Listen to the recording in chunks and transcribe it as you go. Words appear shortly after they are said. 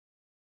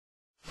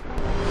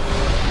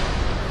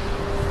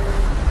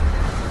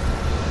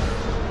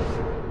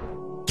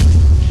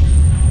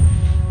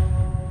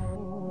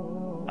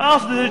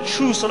after the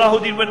true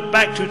Salahuddin went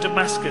back to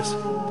Damascus.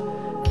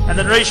 And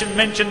the narration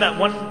mentioned that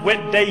one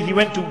wet day he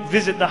went to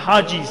visit the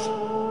Hajis.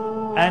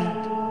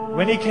 And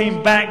when he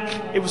came back,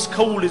 it was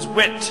cold, it's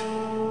wet.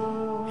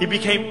 He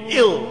became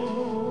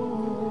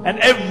ill. And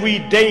every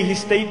day his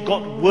state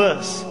got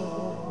worse.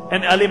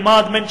 And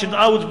Al-Imad mentioned,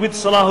 I was with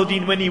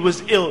Salahuddin when he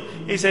was ill.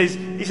 He says,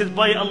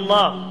 by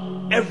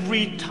Allah,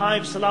 every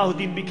time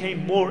Salahuddin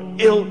became more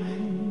ill,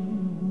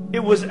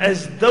 it was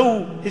as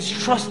though his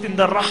trust in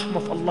the rahmah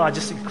of Allah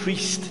just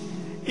increased.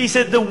 He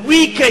said, the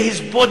weaker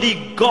his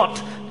body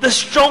got, the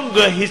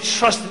stronger his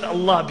trust in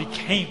Allah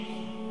became.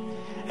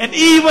 And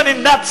even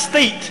in that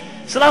state,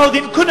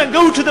 Salahuddin couldn't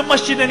go to the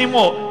masjid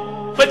anymore.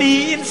 But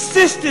he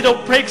insisted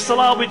on praying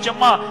Salah with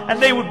Jama'ah.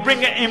 And they would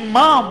bring an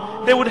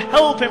Imam, they would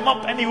help him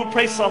up and he would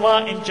pray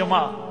Salah in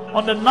Jama'ah.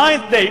 On the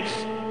 9th day,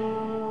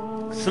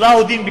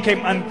 Salahuddin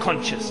became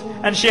unconscious.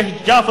 And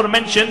Shaykh Jafar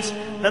mentions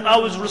that I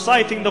was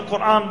reciting the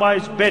Quran by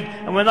his bed.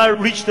 And when I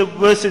reached the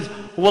verses,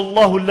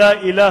 Wallahu la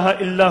ilaha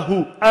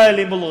illahu,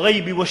 alimul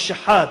ghaybi wa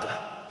shahada.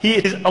 He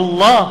is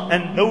Allah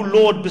and no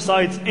Lord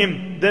besides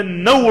Him, the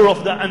knower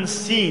of the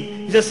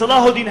unseen. He says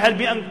Salahuddin had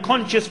been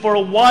unconscious for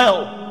a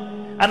while.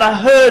 And I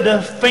heard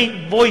a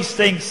faint voice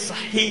saying,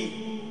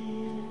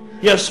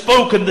 Sahih, you have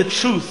spoken the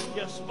truth.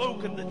 You have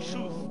spoken the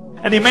truth.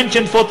 And he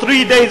mentioned, for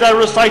 3 days I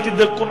recited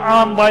the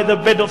Quran by the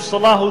bed of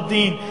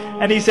Salahuddin.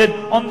 And he said,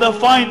 on the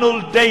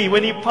final day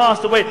when he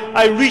passed away,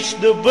 I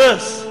reached the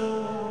verse,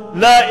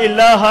 La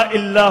ilaha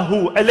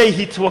illahu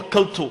alayhi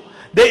tawakkaltu.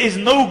 There is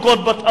no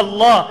God but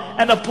Allah,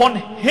 and upon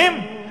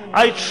Him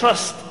I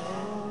trust.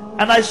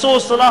 And I saw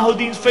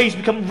Salahuddin's face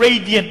become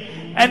radiant,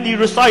 and he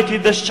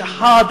recited the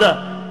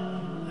Shahada,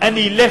 and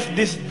he left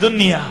this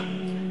dunya.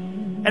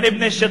 And Ibn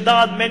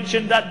Shaddad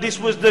mentioned that this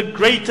was the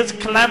greatest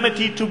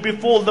calamity to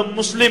befall the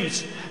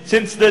Muslims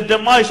since the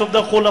demise of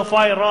the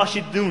Khulafai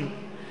Rashidun.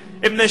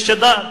 Ibn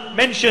Shaddad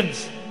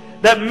mentions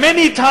that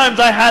many times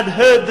I had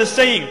heard the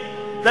saying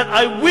that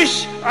I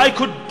wish I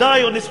could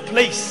die on this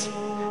place.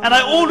 And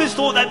I always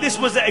thought that this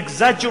was an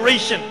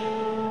exaggeration.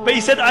 But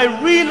he said,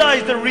 I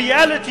realized the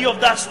reality of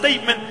that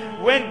statement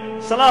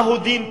when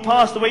Salahuddin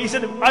passed away. He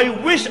said, I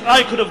wish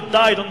I could have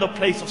died on the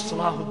place of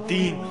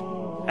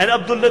Salahuddin. And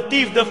Abdul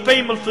Latif, the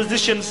famous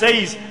physician,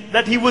 says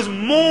that he was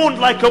mourned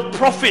like a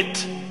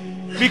prophet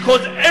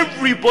because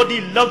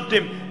everybody loved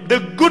him. The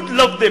good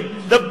loved him,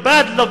 the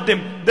bad loved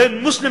him, the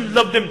Muslims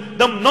loved him,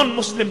 the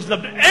non-Muslims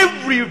loved him.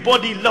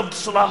 Everybody loved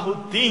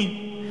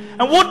Salahuddin.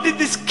 And what did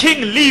this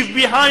king leave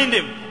behind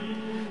him?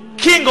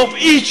 King of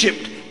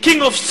Egypt,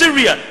 king of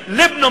Syria,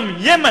 Lebanon,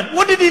 Yemen.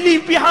 What did he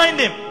leave behind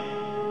him?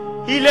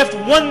 He left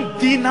 1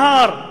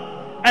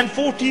 dinar and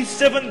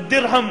 47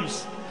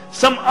 dirhams,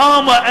 some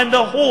armor and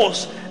a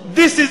horse.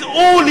 This is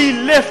all he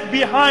left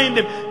behind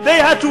him. They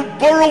had to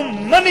borrow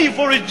money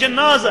for his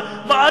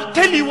janazah. But I'll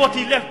tell you what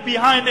he left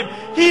behind him.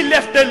 He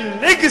left a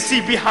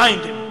legacy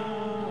behind him.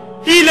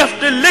 He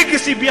left a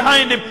legacy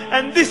behind him.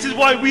 And this is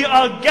why we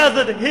are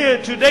gathered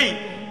here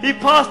today. He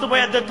passed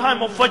away at the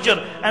time of Fajr,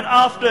 and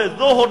after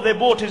Dhuhr they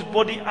brought his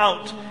body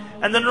out.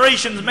 And the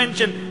narrations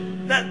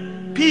mention that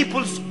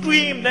people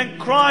screamed and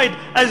cried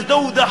as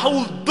though the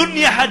whole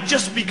dunya had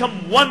just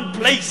become one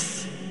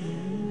place.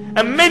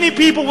 And many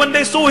people, when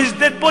they saw his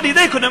dead body,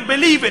 they couldn't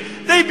believe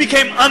it. They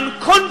became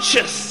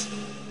unconscious.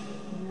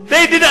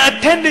 They didn't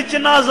attend the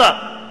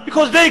janazah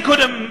because they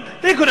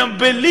couldn't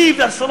believe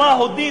that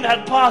Salahuddin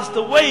had passed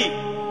away,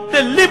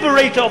 the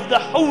liberator of the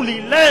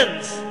holy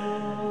lands.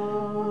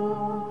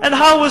 And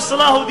how was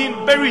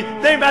Salahuddin buried?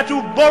 They had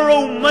to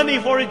borrow money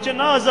for his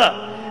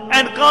janazah.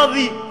 And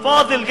Qadi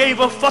Fadil gave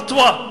a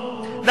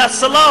fatwa that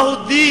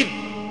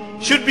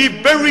Salahuddin should be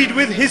buried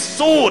with his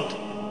sword,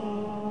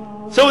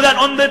 so that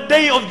on the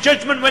day of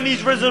judgment when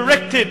he's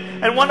resurrected,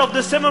 and one of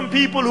the 7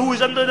 people who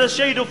is under the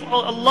shade of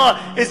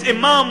Allah is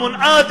Imamun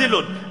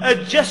Adilun, a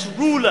just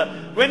ruler,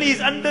 when he's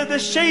under the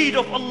shade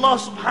of Allah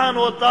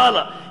subhanahu wa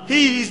ta'ala,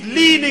 he is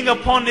leaning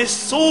upon his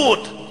sword.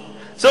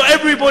 So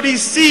everybody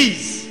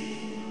sees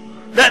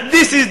that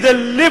this is the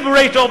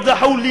liberator of the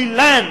holy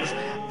lands.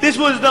 This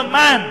was the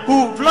man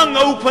who flung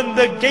open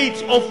the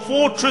gates of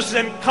fortresses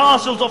and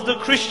castles of the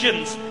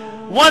Christians,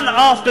 one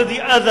after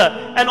the other.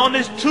 And on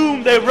his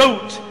tomb they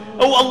wrote,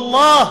 "Oh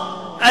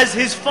Allah, as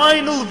his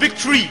final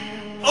victory,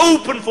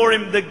 open for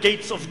him the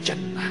gates of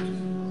Jannah.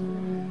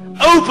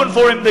 Open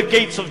for him the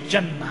gates of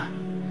Jannah."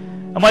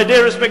 And my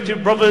dear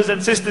respected brothers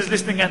and sisters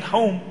listening at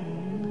home,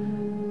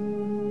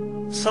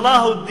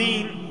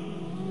 Salahuddin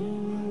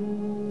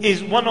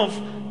is one of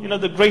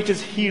the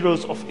greatest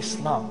heroes of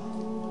Islam.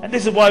 And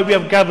this is why we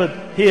have gathered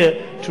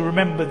here to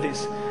remember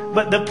this.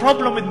 But the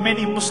problem with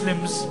many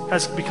Muslims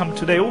has become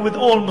today, or with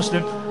all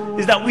Muslims,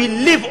 is that we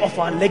live off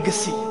our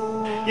legacy.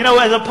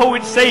 As a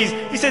poet says,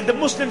 he said the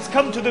Muslims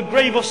come to the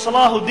grave of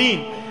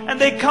Salahuddin, and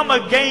they come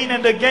again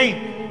and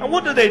again. And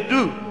what do?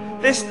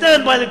 They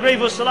stand by the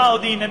grave of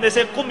Salahuddin and they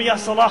say, "Qum ya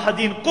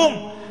Salahuddin,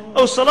 qum."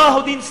 Oh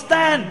Salahuddin,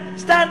 stand.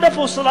 Stand up,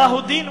 oh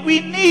Salahuddin, we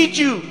need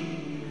you.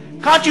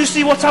 Can't you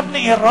see what's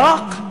happening in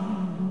Iraq?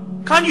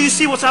 Can't you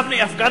see what's happening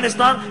in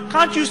Afghanistan?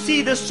 Can't you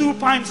see the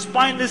supine,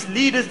 spineless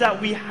leaders that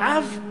we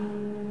have?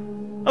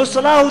 Oh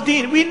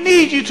Salahudin, we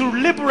need you to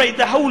liberate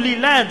the holy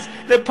lands.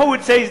 The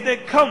poet says they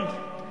come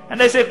and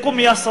they say, قُمْ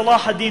يَا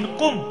صَلَاحَ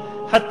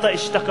قُمْ حَتَّى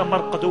اشْتَكَ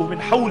مَرْقَدُهُ مِنْ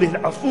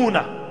حَوْلِهِ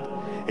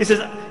الْعَفُونَ. He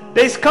says,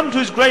 they come to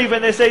his grave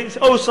and they say,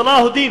 oh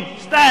Salahudin,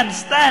 stand,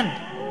 stand.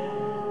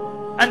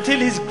 Until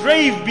his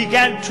grave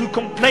began to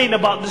complain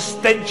about the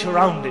stench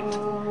around it.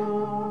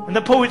 And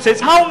the poet says,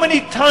 how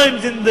many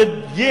times in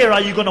the year are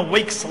you going to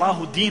wake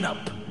Salahudin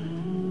up?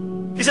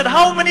 He said,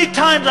 how many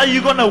times are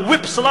you going to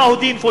whip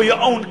Salahudin for your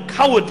own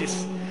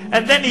cowardice?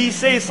 And then he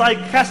says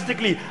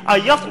sarcastically,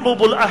 أَيَطْلُبُ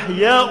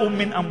الْأَحْيَاءُ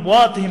مِنْ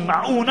أَمْوَاتِهِمْ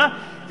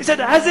مَعُونَ. He said,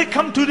 has it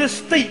come to the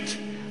state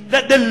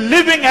that the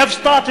living have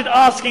started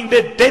asking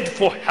their dead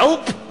for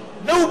help?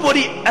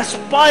 Nobody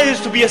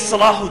aspires to be a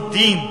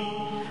Salahudin.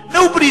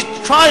 Nobody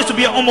tries to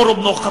be a Umar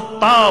ibn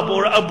Khattab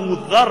or Abu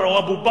Dhar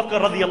or Abu Bakr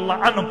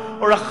radiallahu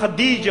anhum or a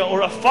Khadija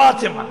or a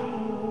Fatima.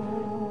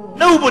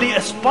 Nobody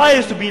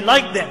aspires to be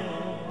like them.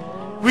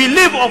 We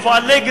live off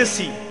our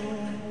legacy.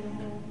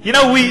 You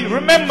know, we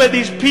remember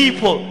these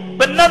people,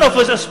 but none of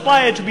us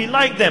aspire to be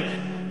like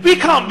them. We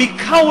can't be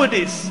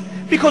cowardice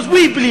because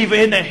we believe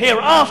in a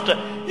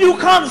hereafter. You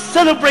can't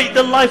celebrate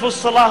the life of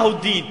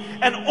Salahuddin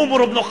and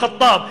Umar ibn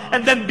Khattab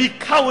and then be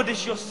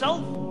cowardice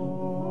yourself.